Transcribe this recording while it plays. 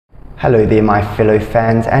Hello there my fellow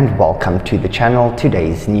fans and welcome to the channel.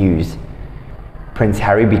 Today's news. Prince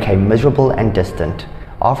Harry became miserable and distant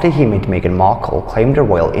after he met Meghan Markle, claimed a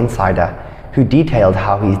royal insider, who detailed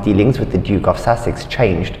how his dealings with the Duke of Sussex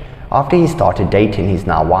changed after he started dating his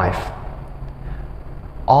now wife.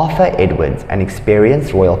 Arthur Edwards, an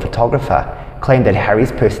experienced royal photographer, claimed that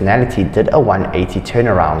Harry's personality did a 180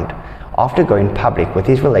 turnaround after going public with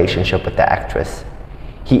his relationship with the actress.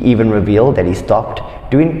 He even revealed that he stopped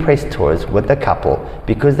doing press tours with the couple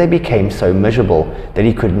because they became so miserable that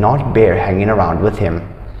he could not bear hanging around with him.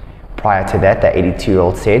 Prior to that, the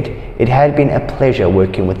 82-year-old said it had been a pleasure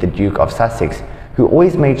working with the Duke of Sussex, who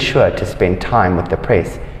always made sure to spend time with the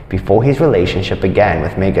press before his relationship began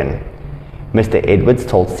with Meghan. Mr. Edwards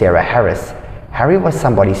told Sarah Harris, "Harry was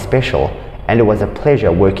somebody special and it was a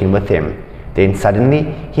pleasure working with him. Then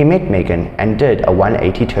suddenly he met Meghan and did a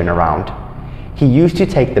 180 turnaround. He used to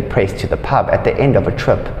take the press to the pub at the end of a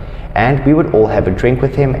trip, and we would all have a drink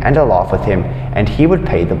with him and a laugh with him, and he would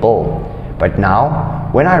pay the bill. But now,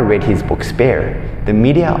 when I read his book Spare, The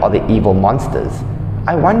Media Are the Evil Monsters,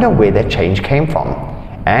 I wonder where that change came from,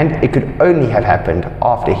 and it could only have happened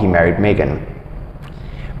after he married Meghan."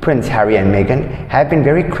 Prince Harry and Meghan have been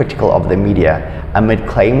very critical of the media amid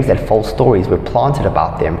claims that false stories were planted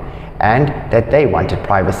about them and that they wanted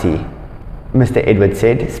privacy. Mr. Edwards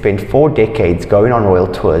said spent 4 decades going on royal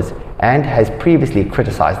tours and has previously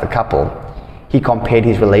criticized the couple. He compared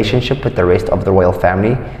his relationship with the rest of the royal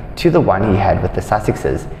family to the one he had with the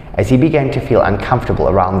Sussexes, as he began to feel uncomfortable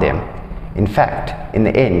around them. "In fact, in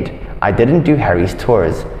the end, I didn't do Harry's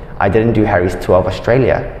tours. I didn't do Harry's tour of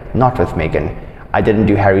Australia, not with Meghan. I didn't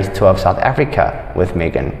do Harry's tour of South Africa with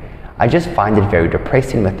Meghan. I just find it very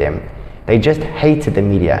depressing with them. They just hated the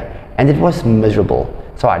media and it was miserable.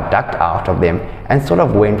 So I ducked out of them and sort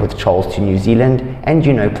of went with Charles to New Zealand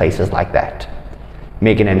and places like that."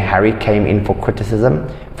 Meghan and Harry came in for criticism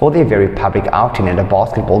for their very public outing at a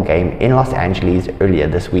basketball game in Los Angeles earlier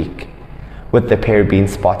this week, with the pair being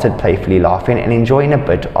spotted playfully laughing and enjoying a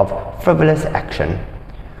bit of frivolous action.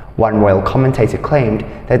 One royal commentator claimed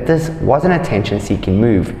that this was an attention-seeking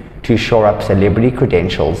move to shore up celebrity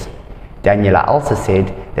credentials. DlSTANCES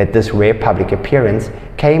said that this rare public appearance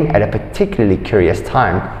came at a particularly curious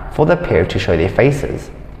time for the pair to show their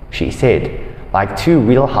faces. She said, "Like two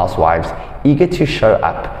real housewives eager to show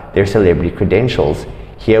up their celebrity credentials,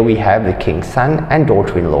 here we have the king's son and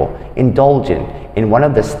daughter-in-law indulging in one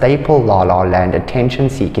of the staple La La Land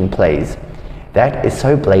attention-seeking plays. That is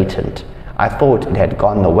so blatant. I thought it had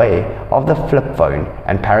gone the way of the flip phone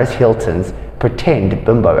and Paris Hilton's pretend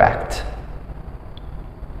bimbo act."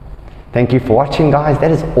 Thank you for watching, guys.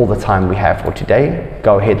 That is all the time we have for today.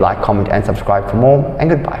 Go ahead, like, comment and subscribe for more, and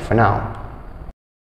goodbye for now.